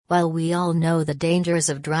While we all know the dangers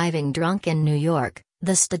of driving drunk in New York,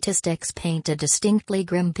 the statistics paint a distinctly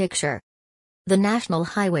grim picture. The National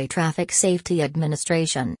Highway Traffic Safety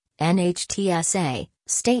Administration, NHTSA,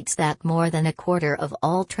 states that more than a quarter of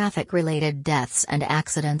all traffic-related deaths and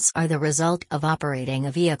accidents are the result of operating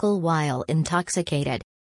a vehicle while intoxicated.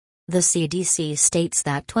 The CDC states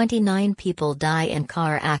that 29 people die in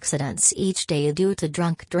car accidents each day due to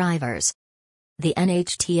drunk drivers. The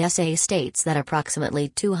NHTSA states that approximately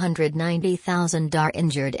 290,000 are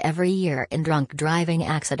injured every year in drunk driving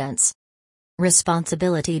accidents.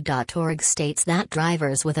 Responsibility.org states that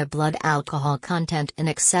drivers with a blood alcohol content in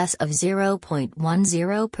excess of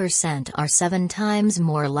 0.10% are 7 times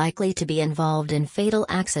more likely to be involved in fatal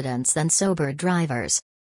accidents than sober drivers.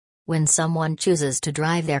 When someone chooses to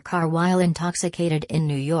drive their car while intoxicated in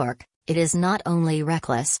New York, it is not only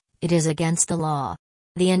reckless, it is against the law.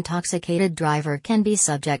 The intoxicated driver can be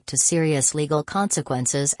subject to serious legal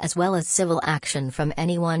consequences as well as civil action from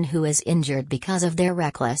anyone who is injured because of their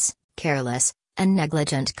reckless, careless, and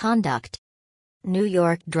negligent conduct. New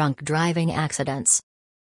York drunk driving accidents.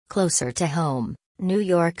 Closer to home, New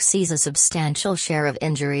York sees a substantial share of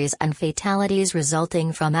injuries and fatalities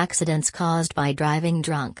resulting from accidents caused by driving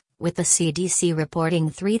drunk, with the CDC reporting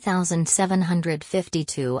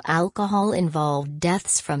 3,752 alcohol-involved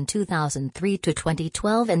deaths from 2003 to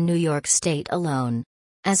 2012 in New York State alone.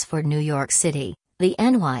 As for New York City, the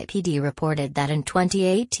NYPD reported that in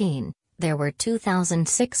 2018, there were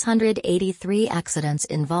 2,683 accidents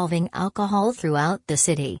involving alcohol throughout the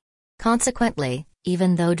city. Consequently,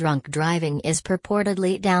 even though drunk driving is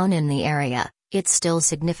purportedly down in the area, it still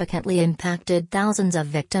significantly impacted thousands of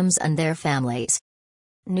victims and their families.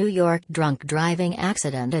 New York drunk driving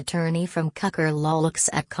accident attorney from Kucher Law looks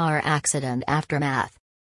at car accident aftermath.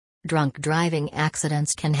 Drunk driving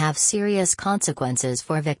accidents can have serious consequences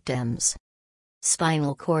for victims.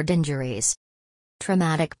 Spinal cord injuries.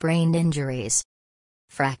 Traumatic brain injuries.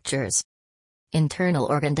 Fractures. Internal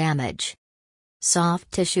organ damage.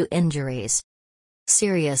 Soft tissue injuries.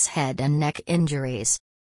 Serious head and neck injuries.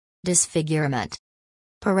 Disfigurement.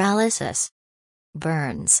 Paralysis.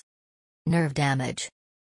 Burns. Nerve damage.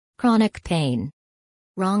 Chronic pain.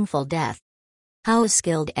 Wrongful death. How a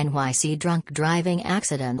skilled NYC drunk driving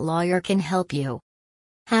accident lawyer can help you.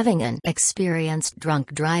 Having an experienced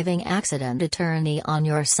drunk driving accident attorney on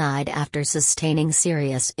your side after sustaining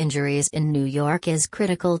serious injuries in New York is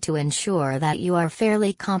critical to ensure that you are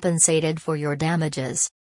fairly compensated for your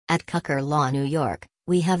damages. At Kucher Law New York,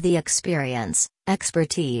 we have the experience,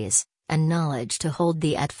 expertise, and knowledge to hold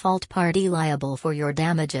the at-fault party liable for your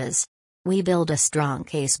damages. We build a strong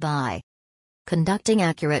case by conducting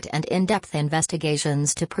accurate and in-depth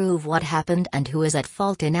investigations to prove what happened and who is at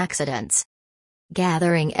fault in accidents.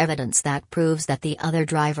 Gathering evidence that proves that the other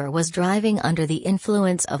driver was driving under the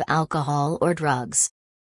influence of alcohol or drugs.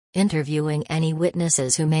 Interviewing any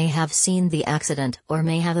witnesses who may have seen the accident or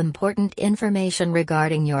may have important information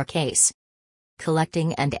regarding your case.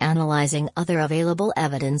 Collecting and analyzing other available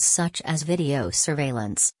evidence such as video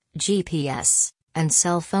surveillance, GPS, and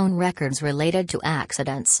cell phone records related to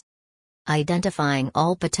accidents. Identifying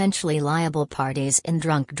all potentially liable parties in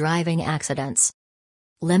drunk driving accidents.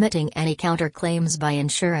 Limiting any counterclaims by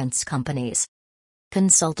insurance companies.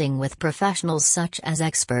 Consulting with professionals such as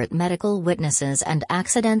expert medical witnesses and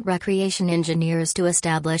accident recreation engineers to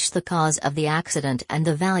establish the cause of the accident and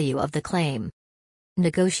the value of the claim.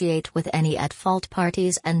 Negotiate with any at-fault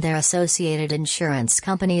parties and their associated insurance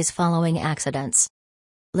companies following accidents.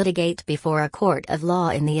 Litigate before a court of law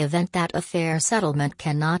in the event that a fair settlement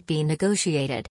cannot be negotiated.